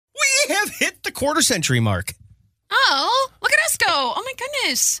have hit the quarter century mark. Oh, look at us go. Oh, my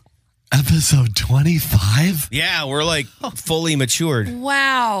goodness. Episode 25? Yeah, we're like fully matured.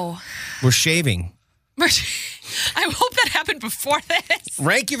 Wow. We're shaving. I hope that happened before this.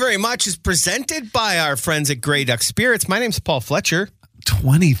 Rank You Very Much is presented by our friends at Grey Duck Spirits. My name's Paul Fletcher.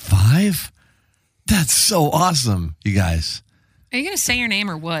 25? That's so awesome, you guys. Are you going to say your name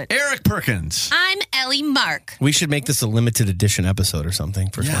or what? Eric Perkins. I'm Ellie Mark. We should make this a limited edition episode or something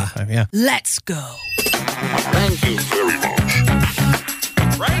for 25. Yeah. Let's go. Thank you very much.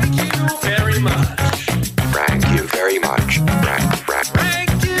 Thank you very much. Thank you very much.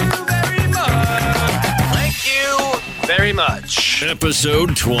 Thank you very much. Thank you very much.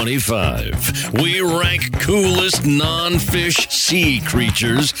 Episode 25. We rank coolest non-fish sea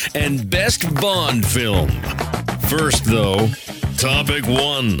creatures and best Bond film. First, though, Topic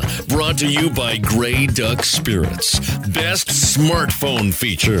 1, brought to you by Grey Duck Spirits. Best smartphone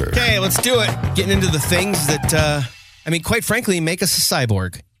feature. Okay, let's do it. Getting into the things that, quite frankly, make us a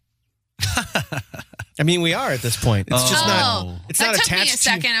cyborg. We are at this point. It's just not. It's that not took attached me a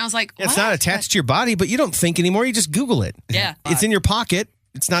second. I was like, what? It's not attached to your body, but you don't think anymore. You just Google it. Yeah. It's in your pocket.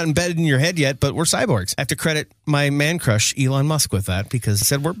 It's not embedded in your head yet, but we're cyborgs. I have to credit my man crush, Elon Musk, with that because he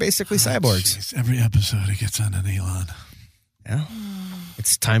said we're basically cyborgs. Geez, every episode he gets on an Elon. Yeah.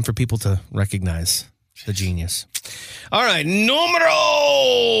 It's time for people to recognize the genius. All right. Numero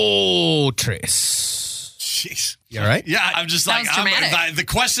tres. Jeez. You all right? Yeah, I'm just That was dramatic. the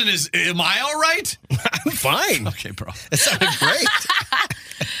question is, am I all right? I'm fine. Okay, bro. That sounded great.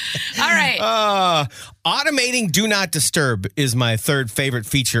 All right. Automating Do Not Disturb is my third favorite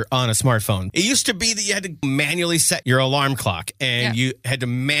feature on a smartphone. It used to be that you had to manually set your alarm clock and you had to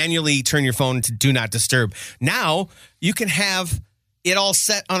manually turn your phone to Do Not Disturb. Now you can have it all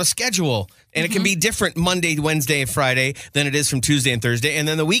set on a schedule. And it can be different Monday, Wednesday, and Friday than it is from Tuesday and Thursday. And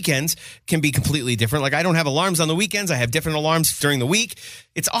then the weekends can be completely different. Like I don't have alarms on the weekends. I have different alarms during the week.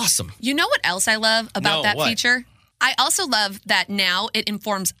 It's awesome. You know what else I love about that feature? I also love that now it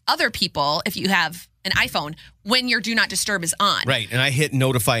informs other people, if you have an iPhone, when your Do Not Disturb is on. Right. And I hit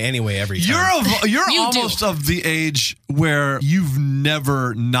notify anyway every time. You're You almost of the age where you've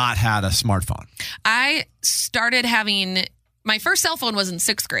never not had a smartphone. I started having... My first cell phone was in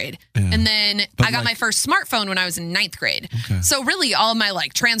 6th grade, and then I got my first smartphone when I was in 9th grade. Okay. So really all my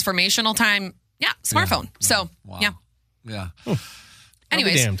transformational time, smartphone. So, Yeah.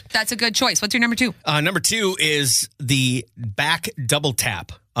 Anyways, that's a good choice. What's your number 2? Number 2 is the back double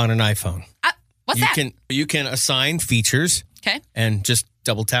tap on an iPhone. What's that? You can assign features and just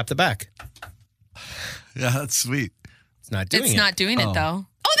double tap the back. Yeah, that's sweet. It's not doing it. It's not doing it, though.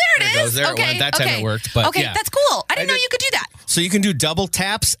 Oh, there it is. There. Okay, Well, that time it worked. But okay, that's cool. I didn't know you could do that. So you can do double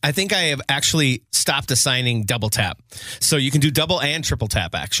taps. I think I have actually stopped assigning double tap. So you can do double and triple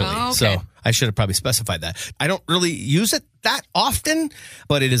tap, actually. Oh, okay. So I should have probably specified that. I don't really use it that often,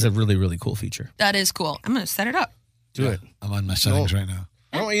 but it is a really, really cool feature. That is cool. I'm going to set it up. Do it. I'm on my settings right now.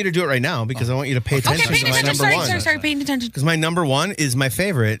 I don't want you to do it right now because I want you to pay attention Okay, paying to my attention. number one. Sorry, paying attention. Because my number 1 is my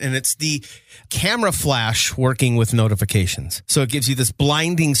favorite, and it's the camera flash working with notifications. So it gives you this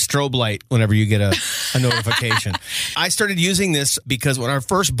blinding strobe light whenever you get a notification. I started using this because when our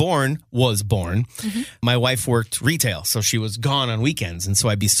firstborn was born, my wife worked retail, so she was gone on weekends. And so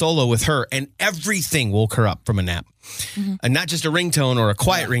I'd be solo with her, and everything woke her up from a nap. And not just a ringtone or a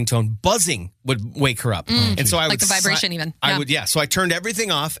quiet ringtone, buzzing would wake her up. And so I would the vibration even. So I turned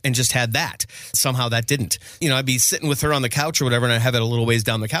everything off and just had that. Somehow that didn't. I'd be sitting with her on the couch or whatever, and I'd have it a little ways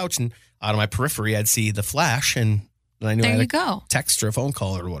down the couch, and out of my periphery, I'd see the flash, and I knew I had a text or a phone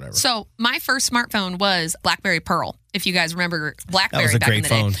call or whatever. So my first smartphone was BlackBerry Pearl. If you guys remember BlackBerry, that was a back great in the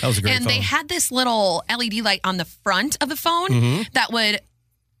phone. day. That was a great phone. And they had this little LED light on the front of the phone that would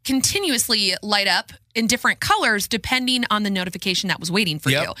continuously light up in different colors depending on the notification that was waiting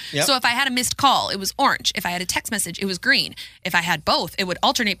for you. Yep. So if I had a missed call, it was orange. If I had a text message, it was green. If I had both, it would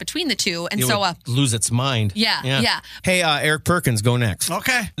alternate between the two. And it would lose its mind. Yeah. Hey, Eric Perkins, go next.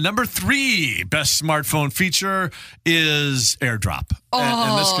 Okay. Number 3 best smartphone feature is AirDrop.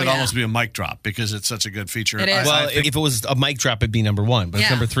 And this could almost be a mic drop because it's such a good feature. It is. Well, if it was a mic drop, it'd be number 1, but it's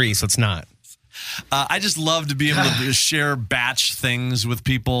number 3, so it's not. I just love to be able to share batch things with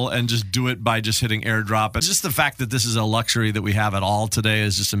people and just do it by just hitting AirDrop. And just the fact that this is a luxury that we have at all today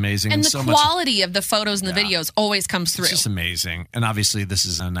is just amazing. And the so quality of the photos and the videos always comes through. It's just amazing. And obviously this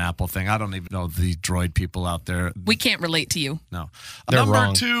is an Apple thing. I don't even know the Droid people out there. We can't relate to you. No. They're Number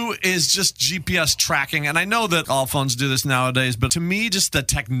wrong. 2 is just GPS tracking. And I know that all phones do this nowadays, but to me, just the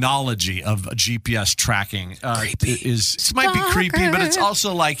technology of GPS tracking this might be creepy, but it's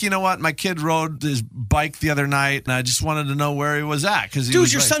also like, you know what? My kid rode rode his bike the other night, and I just wanted to know where he was at.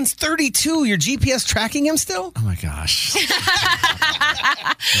 Dude, your son's 32. Your GPS tracking him still? Oh, my gosh.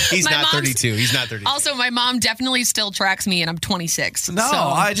 He's My not mom's- 32. He's not 32. Also, my mom definitely still tracks me, and I'm 26. No, so.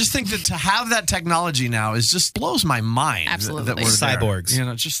 I just think that to have that technology now is just blows my mind. Absolutely. That we're Cyborgs. There. You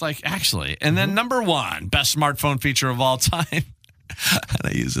know, just like actually. And then number one, best smartphone feature of all time. And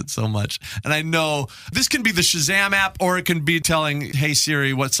I use it so much. And I know this can be the Shazam app, or it can be telling, hey,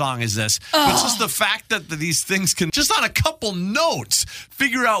 Siri, what song is this? But it's just the fact that these things can, just on a couple notes,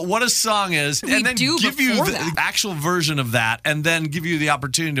 figure out what a song is and then give you the actual version of that and then give you the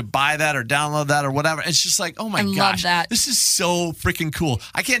opportunity to buy that or download that or whatever. It's just like, oh my gosh. love that. This is so freaking cool.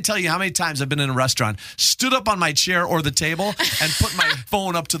 I can't tell you how many times I've been in a restaurant, stood up on my chair or the table and put my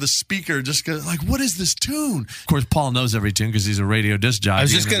phone up to the speaker just like, what is this tune? Of course, Paul knows every tune because he's a radio disc jockey. I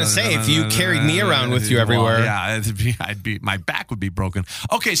was just going to say, if you carried me around with you everywhere. Well, yeah, my back would be broken.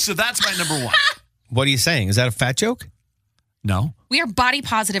 Okay, so that's my number one. What are you saying? Is that a fat joke? No. We are body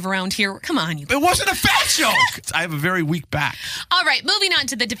positive around here. Come on, you. It wasn't a fat joke. I have a very weak back. All right, moving on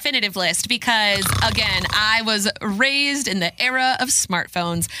to the definitive list because, again, I was raised in the era of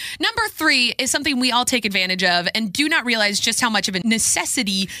smartphones. Number 3 is something we all take advantage of and do not realize just how much of a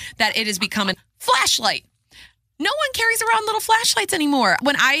necessity that it has become. A flashlight. No one carries around little flashlights anymore.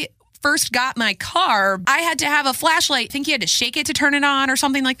 When I first got my car, I had to have a flashlight. I think you had to shake it to turn it on or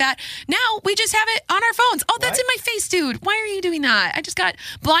something like that. Now we just have it on our phones. Oh, that's in my face, dude. Why are you doing that? I just got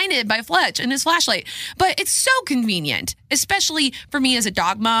blinded by Fletch and his flashlight. But it's so convenient, especially for me as a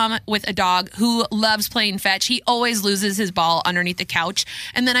dog mom with a dog who loves playing fetch. He always loses his ball underneath the couch.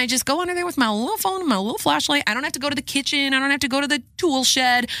 And then I just go under there with my little phone and my little flashlight. I don't have to go to the kitchen. I don't have to go to the tool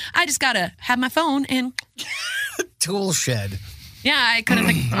shed. I just got to have my phone and... Tool shed. Yeah, I could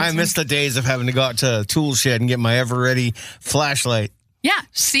have... I miss the days of having to go out to a tool shed and get my ever-ready flashlight. Yeah,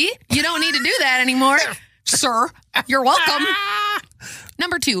 see? You don't need to do that anymore, sir. You're welcome.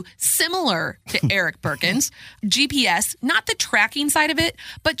 Number 2, similar to Eric Perkins, GPS, not the tracking side of it,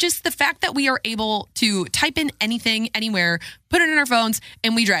 but just the fact that we are able to type in anything, anywhere, put it in our phones,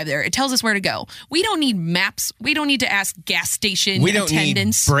 and we drive there. It tells us where to go. We don't need maps. We don't need to ask gas station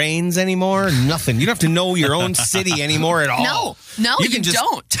attendants. Need brains anymore. Nothing. You don't have to know your own city anymore at all. No, you can just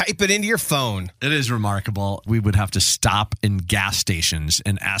don't. type it into your phone. It is remarkable. We would have to stop in gas stations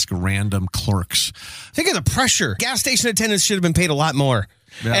and ask random clerks. Think of the pressure. Gas station attendants should have been paid a lot more.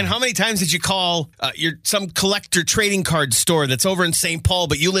 Yeah. And how many times did you call some collector trading card store that's over in St. Paul,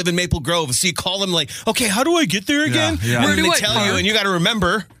 but you live in Maple Grove? So you call them like, okay, how do I get there again? Yeah. Where do they tell you? And you got to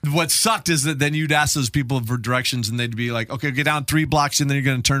remember. What sucked is that then you'd ask those people for directions, and they'd be like, okay, get down 3 blocks, and then you're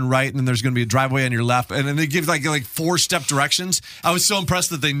going to turn right, and then there's going to be a driveway on your left. And then they give like 4-step directions. I was so impressed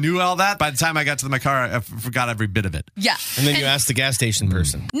that they knew all that. By the time I got to my car, I forgot every bit of it. Yeah. And then you ask the gas station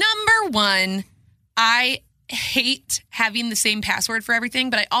person. Number 1, I hate having the same password for everything,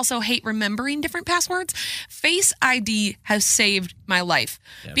 but I also hate remembering different passwords. Face ID has saved my life.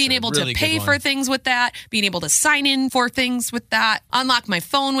 Being able to pay for things with that, being able to sign in for things with that, unlock my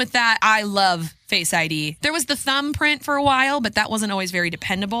phone with that. I love Face ID. There was the thumbprint for a while, but that wasn't always very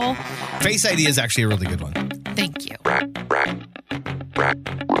dependable. Face ID is actually a really good one. Thank you.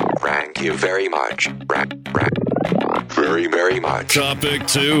 Thank you very much. Very, very much. Topic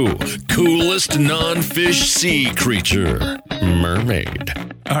 2. Coolest non-fish sea creature. Mermaid.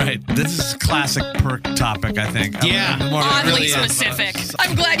 All right, this is a classic perk topic, I think. Yeah. Oddly really is. specific.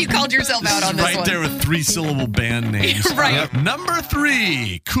 I'm glad you called yourself out on this right one. there with 3-syllable band names. Right. Number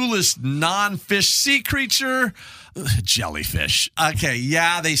 3, coolest non-fish sea creature. Jellyfish. Okay,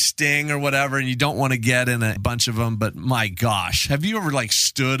 yeah, they sting or whatever, and you don't want to get in a bunch of them, but my gosh. Have you ever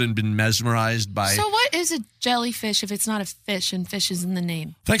stood and been mesmerized by... So what is a jellyfish if it's not a fish and fish is in the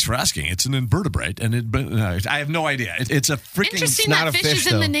name? Thanks for asking. It's an invertebrate, and I have no idea. It's a freaking... Interesting not that a fish is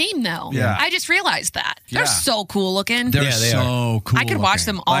fish, in the though. name, though. Yeah. I just realized that. They're Yeah. so cool looking. They're Yeah, they so cool. I could watch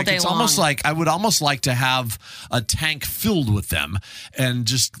looking. them all day it's long. Almost like I would almost like to have a tank filled with them and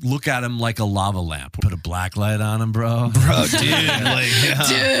just look at them like a lava lamp. Put a black light on them, bro. Dude.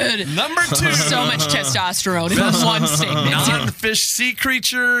 Dude. Number 2. So much testosterone in one statement. Non-fish sea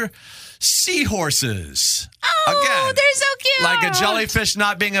creature, seahorses. Oh, Again, they're so cute. like a jellyfish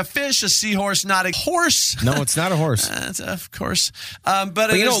not being a fish, a seahorse not a horse. No, it's not a horse. Of course. But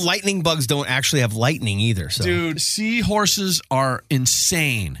But you know, lightning bugs don't actually have lightning either. So. dude, seahorses are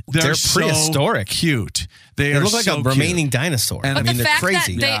insane. They're so prehistoric. cute. They are look like so a cute. remaining dinosaur. And But I mean, the they're fact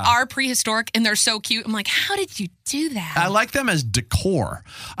crazy. that they are prehistoric and they're so cute, I'm like, how did you do that? I like them as decor.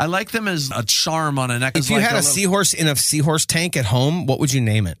 I like them as a charm on a neck. If you had a seahorse in a seahorse tank at home, what would you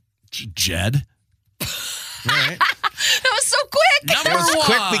name it? Jed. All right. That was so quick. Number It was one.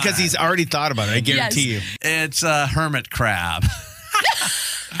 quick because he's already thought about it. I guarantee you. It's a hermit crab.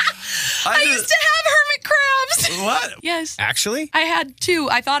 I used to have hermit crabs. What? Yes. Actually? I had 2.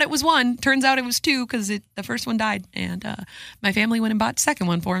 I thought it was 1. Turns out it was 2 because the first one died. And my family went and bought the second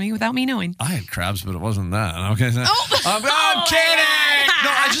one for me without me knowing. I had crabs, but it wasn't that. Okay. Oh. I'm kidding. No,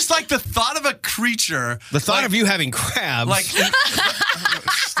 I just like the thought of a creature. The thought of you having crabs. Like,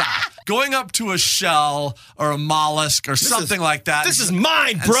 stop. Going up to a shell or a mollusk or something like that. This is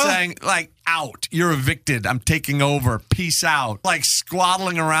mine, and bro. saying, like, out. You're evicted. I'm taking over. Peace out. Like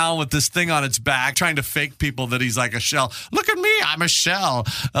squaddling around with this thing on its back, trying to fake people that he's like a shell. Look at me. I'm a shell.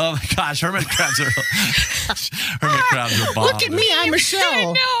 Oh, my gosh. Hermit crabs are bomb. Look at me, I'm a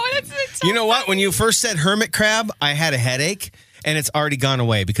shell. No, that's so You know what? When you first said hermit crab, I had a headache, and it's already gone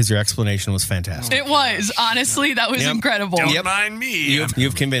away because your explanation was fantastic. It was. Honestly, that was Yep. incredible. Don't mind me.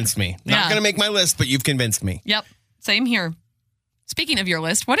 You've convinced me. Not Yeah. going to make my list, but you've convinced me. Yep. Same here. Speaking of your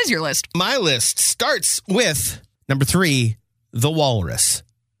list, what is your list? My list starts with number 3, the walrus,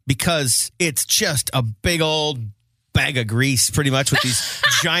 because it's just a big old bag of grease, pretty much, with these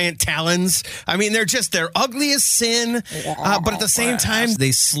giant talons. I mean, they're ugly as sin, but at the same time,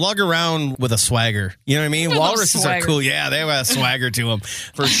 they slug around with a swagger. You know what I mean? I love Walruses are swagger. cool. Yeah, they have a swagger to them,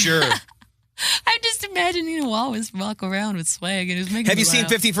 for sure. I'm just imagining a walrus walk around with swag and it's making Have me you seen laugh.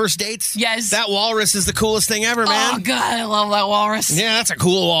 50 First Dates? Yes. That walrus is the coolest thing ever, man. Oh, God, I love that walrus. Yeah, that's a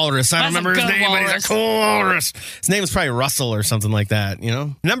cool walrus. I don't That's a remember his good name, but walrus. he's a cool walrus. His name is probably Russell or something like that, you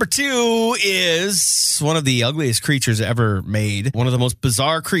know? Number 2 is one of the ugliest creatures ever made. One of the most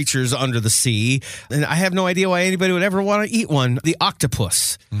bizarre creatures under the sea. And I have no idea why anybody would ever want to eat one. The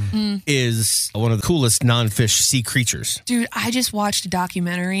octopus is one of the coolest non-fish sea creatures. Dude, I just watched a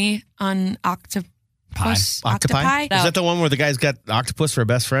documentary on octopus. Octopi? Is that the one where the guy's got octopus for a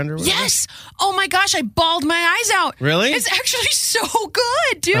best friend or whatever? Yes. Oh my gosh, I bawled my eyes out. Really? It's actually so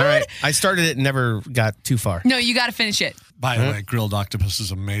good, dude. All right. I started it and never got too far. No, you got to finish it. By the way, grilled octopus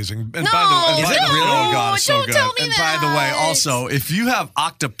is amazing. And No, by the way, Is it really? Oh God, it's so Don't good. tell me And by the way, that. also, if you have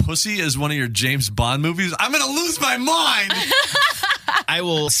Octopussy as one of your James Bond movies, I'm going to lose my mind. I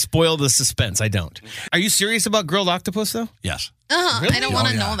will spoil the suspense. I don't. Are you serious about grilled octopus, though? Yes. I don't want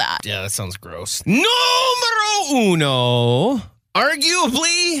to know that. Yeah, that sounds gross. Numero uno.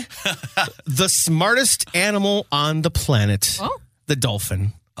 Arguably the smartest animal on the planet. Oh. The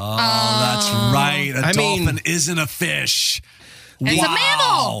dolphin. Oh, that's right. A I mean- dolphin isn't a fish. It's a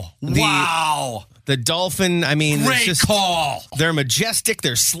mammal. Wow. The dolphin, I mean, Great it's just, call. they're majestic.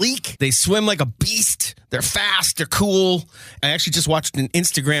 They're sleek. They swim like a beast. They're fast. They're cool. I actually just watched an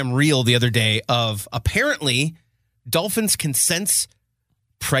Instagram reel the other day of apparently dolphins can sense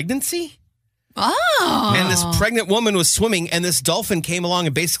pregnancy. Oh. And this pregnant woman was swimming, and this dolphin came along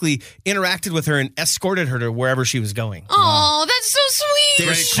and basically interacted with her and escorted her to wherever she was going. Oh, that's so sweet.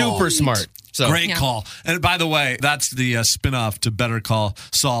 They're Great call. super smart. So Great Yeah. call. And by the way, that's the spin-off to Better Call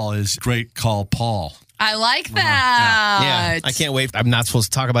Saul is Great Call Paul. I like that. yeah, I can't wait. I'm not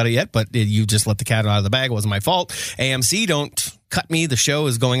supposed to talk about it yet, but you just let the cat out of the bag. It wasn't my fault. AMC, don't cut me. The show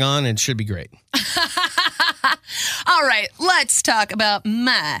is going on and it should be great. All right, let's talk about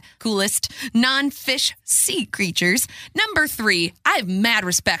my coolest non-fish sea creatures. Number 3, I have mad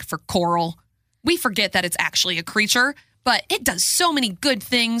respect for coral. We forget that it's actually a creature, but it does so many good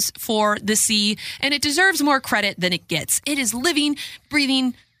things for the sea, and it deserves more credit than it gets. It is living,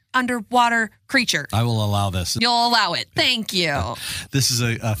 breathing, underwater creature. I will allow this. You'll allow it. Thank you. This is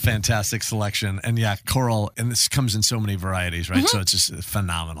a fantastic selection. And yeah, coral, and this comes in so many varieties, right? So it's just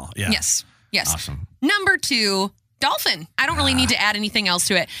phenomenal. Yeah. Yes. Awesome. Number 2, dolphin. I don't really need to add anything else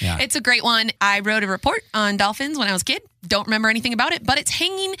to it. Yeah. It's a great one. I wrote a report on dolphins when I was a kid. Don't remember anything about it, but it's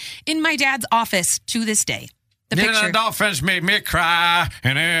hanging in my dad's office to this day. The picture. dolphins made me cry,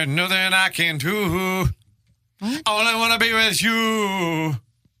 and there's nothing I can do. What? All I want to be with you.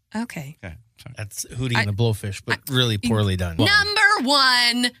 Okay. Okay. Sorry. That's Hootie and the Blowfish, but really poorly done. Number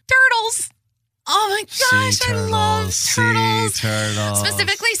 1, turtles. Oh my gosh, I love turtles. Sea turtles.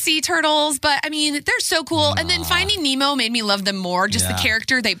 Specifically sea turtles, but I mean, they're so cool. And then Finding Nemo made me love them more. Just the Yeah.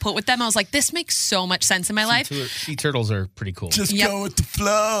 character they put with them. I was like, this makes so much sense in my life. Sea turtles are pretty cool. Just Yep. go with the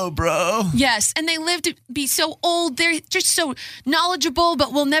flow, bro. Yes, and they live to be so old. They're just so knowledgeable,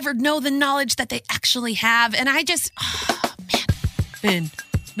 but we'll never know the knowledge that they actually have. And I just, oh, man, Ben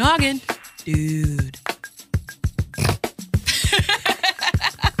Noggin, dude.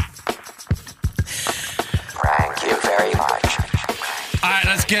 Thank you very much. All right,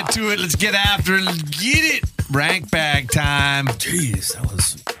 let's get to it. Let's get after it. Let's get it. Rank bag time. Jeez, that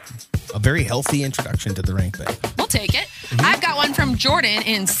was a very healthy introduction to the rank bag. We'll take it. I've got one from Jordan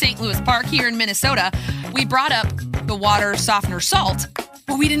in St. Louis Park here in Minnesota. We brought up the water softener salt,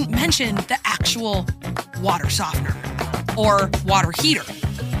 but we didn't mention the actual water softener or water heater.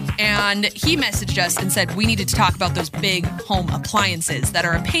 And he messaged us and said we needed to talk about those big home appliances that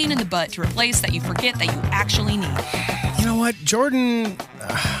are a pain in the butt to replace that you forget that you actually need. You know what, Jordan,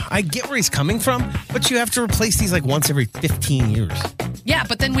 I get where he's coming from, but you have to replace these like once every 15 years. Yeah,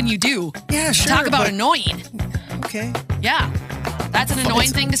 but then when you do, Yeah, sure, talk about but- annoying. Okay. Yeah, that's an annoying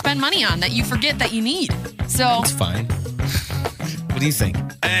thing to spend money on that you forget that you need. So It's fine. What do you think?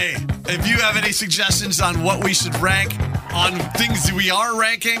 Hey, if you have any suggestions on what we should rank on things we are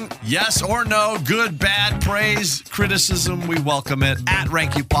ranking, yes or no, good, bad, praise, criticism, we welcome it. At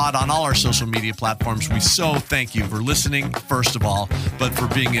RankYouPod on all our social media platforms. We so thank you for listening, first of all, but for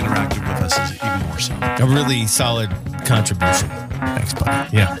being interactive with us is even more so. A really solid contribution. Thanks,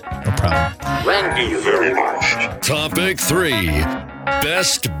 buddy. Yeah, no problem. Thank you very much. Topic 3.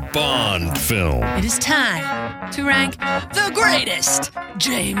 Best Bond film. it is time to rank the greatest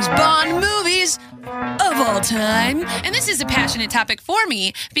James Bond movies of all time. And this is a passionate topic for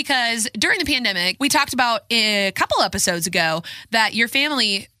me because during the pandemic, we talked about a couple episodes ago that your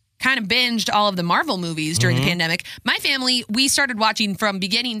family kind of binged all of the Marvel movies during the pandemic. My family, we started watching from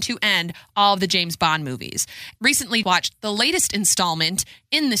beginning to end all of the James Bond movies. Recently watched the latest installment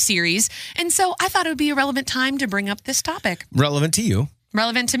in the series, and so I thought it would be a relevant time to bring up this topic. Relevant to you.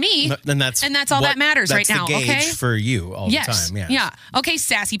 Relevant to me. And that's all what- that matters that's right now, the gauge okay? for you all the time. Yeah. Yeah. Okay,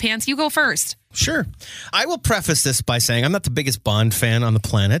 Sassy Pants, you go first. Sure. I will preface this by saying I'm not the biggest Bond fan on the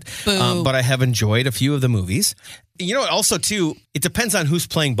planet, Boo. but I have enjoyed a few of the movies. You know, also, too, it depends on who's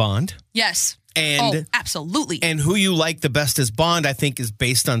playing Bond. Yes. And absolutely. and who you like the best as Bond, I think, is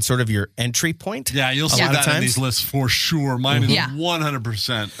based on sort of your entry point. Yeah, you'll A see lot of that in times. these lists for sure. Mine is Yeah.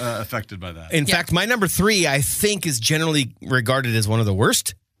 100% affected by that. In fact, my number 3, I think, is generally regarded as one of the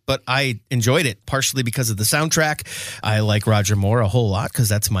worst, but I enjoyed it partially because of the soundtrack. I like Roger Moore a whole lot because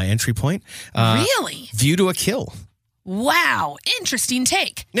that's my entry point. Really? View to a Kill. Wow. Interesting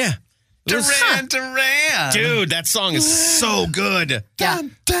take. Yeah. It was- Duran. Dude, that song is so good.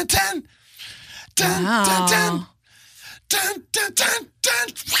 Dun, dun, dun. Dun, Wow. dun, dun. Dun, dun, dun,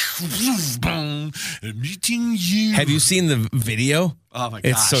 dun. Meeting you. Have you seen the video? Oh my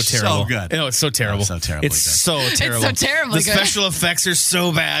It's so gosh, terrible. so good. No, it's so terrible. Oh, so terribly It's good. so terrible. so terribly The good. special effects are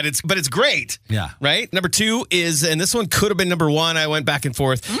so bad. But it's great. Yeah. Right? Number 2 is, and this one could have been number 1. I went back and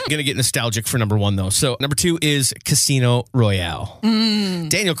forth. I'm going to get nostalgic for number 1, though. So number 2 is Casino Royale.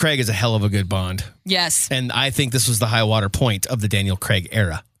 Daniel Craig is a hell of a good Bond. Yes. And I think this was the high water point of the Daniel Craig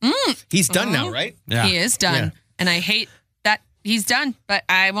era. He's done now, right? Yeah. He is done. Yeah. And I hate that he's done, but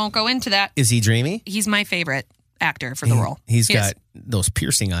I won't go into that. Is he dreamy? He's my favorite actor for the role. He's He is. got those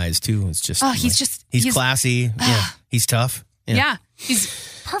piercing eyes, too. It's just. Oh, he's just- He's he's- classy. Yeah. He's tough. Yeah. He's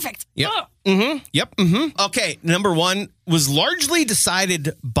perfect. Yep. Ugh. Yep. Okay. Number 1 was largely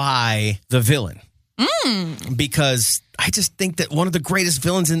decided by the villain. Because I just think that one of the greatest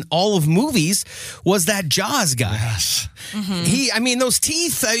villains in all of movies was that Jaws guy. Yes. Those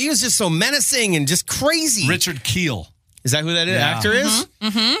teeth, he was just so menacing and just crazy. Richard Keel. Is that who that actor is?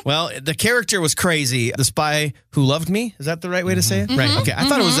 Well, the character was crazy. The Spy Who Loved Me. Is that the right way to say it? Right. Okay. I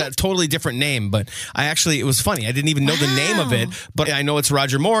thought it was a totally different name, but it was funny. I didn't even know the name of it, but I know it's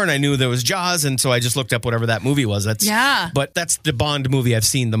Roger Moore and I knew there was Jaws. And so I just looked up whatever that movie was. But that's the Bond movie I've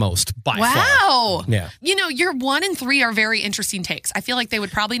seen the most by far. Wow. Yeah. You know, your 1 and 3 are very interesting takes. I feel like they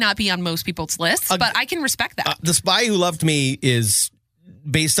would probably not be on most people's lists, but I can respect that. The Spy Who Loved Me is,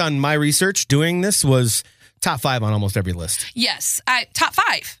 based on my research doing this, was top 5 on almost every list. Yes. Top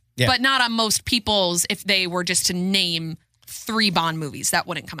 5. Yeah. But not on most people's. If they were just to name 3 Bond movies, that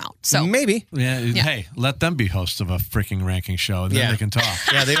wouldn't come out. So Maybe. Yeah, hey, let them be hosts of a freaking ranking show, and then Yeah. they can talk.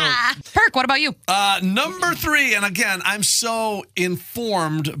 Yeah, they don't. Perk, what about you? Number 3, and again, I'm so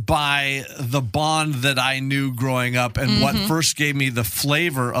informed by the Bond that I knew growing up and what first gave me the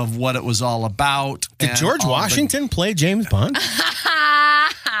flavor of what it was all about. Did and George all the- Washington play James Bond?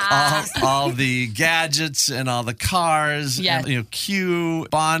 all the gadgets and all the cars, Yeah. and, Q,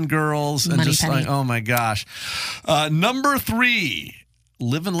 Bond girls, and Money just penny. like, oh my gosh. Number 3,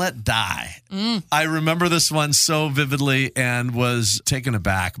 Live and Let Die. I remember this one so vividly and was taken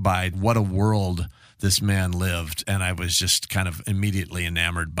aback by what a world this man lived, and I was just kind of immediately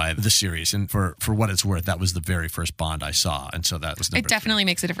enamored by the series. And for what it's worth, that was the very first Bond I saw, and so that was number It definitely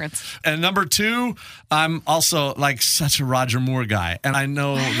makes a difference. 3. And number 2, I'm also like such a Roger Moore guy, and I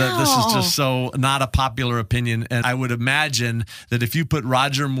know that this is just so not a popular opinion, and I would imagine that if you put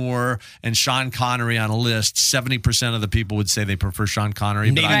Roger Moore and Sean Connery on a list, 70% of the people would say they prefer Sean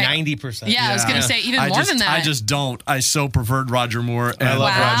Connery. Maybe But I, 90%. Yeah, I was going to say even more than that. I just don't. I so preferred Roger Moore. I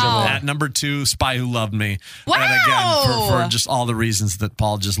love Roger Moore. At number 2, Spy Who loved me. Wow. And again, for just all the reasons that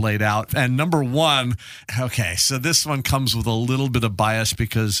Paul just laid out. And number one, okay, so this one comes with a little bit of bias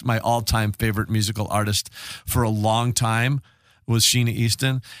because my all-time favorite musical artist for a long time was Sheena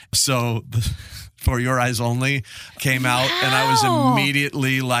Easton. So For Your Eyes Only came out, and I was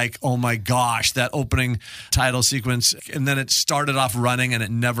immediately like, oh my gosh, that opening title sequence. And then it started off running and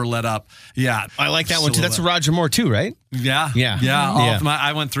it never let up. Yeah. I like that one too. That's Roger Moore too, right? Yeah.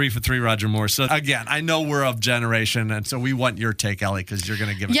 I went 3 for 3 Roger Moore. So again, I know we're of generation, and so we want your take, Ellie, because you're going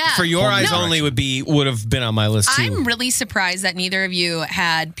to give it. Yeah. For Your Eyes Only would have been on my list too. I'm really surprised that neither of you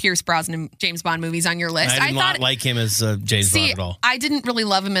had Pierce Brosnan James Bond movies on your list. I did not like him as James Bond at all. I didn't really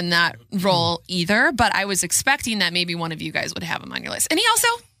love him in that role either, but I was expecting that maybe one of you guys would have him on your list. And he also,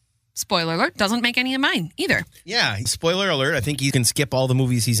 spoiler alert, doesn't make any of mine either. Yeah, spoiler alert, I think he can skip all the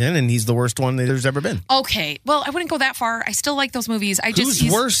movies he's in, and he's the worst one that there's ever been. Okay, well, I wouldn't go that far. I still like those movies. Who's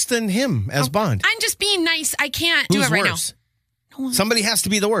worse than him as Bond? I'm just being nice. I can't do Who's it right worse? now. Somebody has to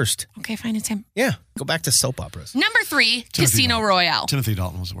be the worst. Okay, fine, it's him. Yeah, go back to soap operas. Number 3, Casino Royale. Timothy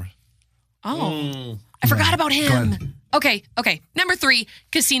Dalton was the worst. Oh, I forgot about him. Okay. Number 3,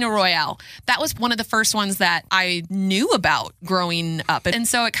 Casino Royale. That was one of the first ones that I knew about growing up. And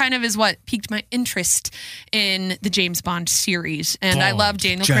so it kind of is what piqued my interest in the James Bond series. And I love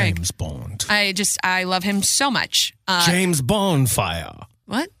Daniel Craig. James Bond. I love him so much. James Bonfire.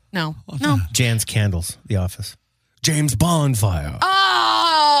 What? No. Jan's Candles, The Office. James Bonfire.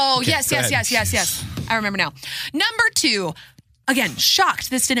 Oh, Okay, yes. go ahead. I remember now. Number 2, again, shocked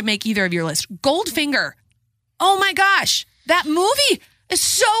this didn't make either of your list. Goldfinger. Oh my gosh, that movie is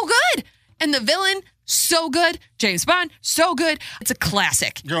so good. And the villain, so good. James Bond, so good. It's a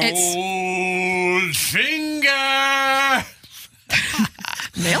classic. Goldfinger.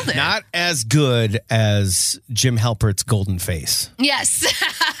 Nailed it. Not as good as Jim Halpert's Golden Face. Yes.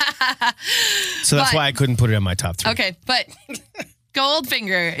 So that's why I couldn't put it in my top 3. Okay, but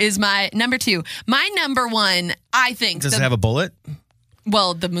Goldfinger is my number 2. My number 1, I think. Does it have a bullet?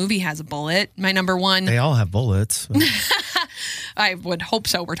 Well, the movie has a bullet. My number 1. They all have bullets. I would hope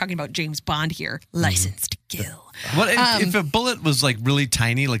so. We're talking about James Bond here. License to Kill. What if a bullet was like really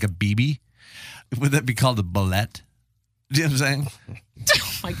tiny, like a BB? Would that be called a bullet? Do you know what I'm saying?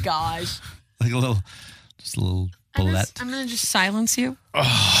 Oh my gosh. Like a little bullet. I'm going to just silence you.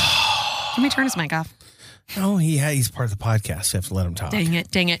 Let me turn his mic off. No, he's part of the podcast. So you have to let him talk.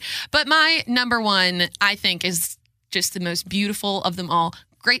 Dang it. But my number 1, I think, is just the most beautiful of them all.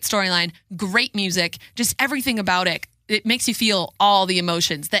 Great storyline, great music, just everything about it. It makes you feel all the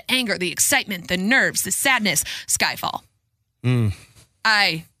emotions, the anger, the excitement, the nerves, the sadness. Skyfall. And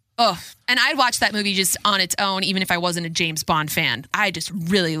I'd watch that movie just on its own, even if I wasn't a James Bond fan. I just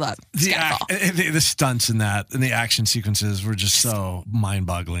really love Skyfall. The stunts in that and the action sequences were just so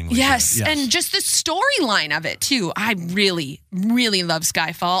mind-boggling. Yes, and just the storyline of it, too. I really, really love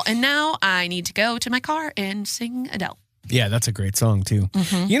Skyfall. And now I need to go to my car and sing Adele. Yeah, that's a great song, too.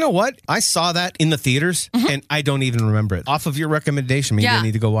 You know what? I saw that in the theaters, and I don't even remember it. Off of your recommendation, maybe I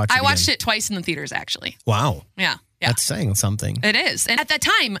need to go watch it I watched it twice in the theaters, actually. Wow. Yeah. That's saying something. It is. And at that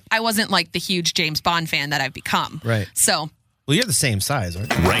time, I wasn't like the huge James Bond fan that I've become. Right. So. Well, you're the same size,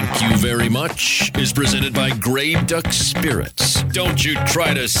 aren't you? Rank You Very Much is presented by Grey Duck Spirits. Don't you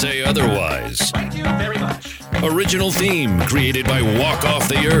try to say otherwise. Thank you very much. Original theme created by Walk Off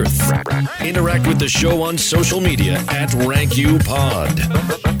the Earth. Interact with the show on social media at RankYouPod.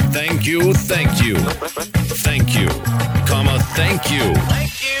 Thank you, thank you. Thank you, comma, thank you.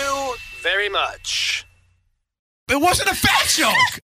 Thank you very much. It wasn't a fat joke.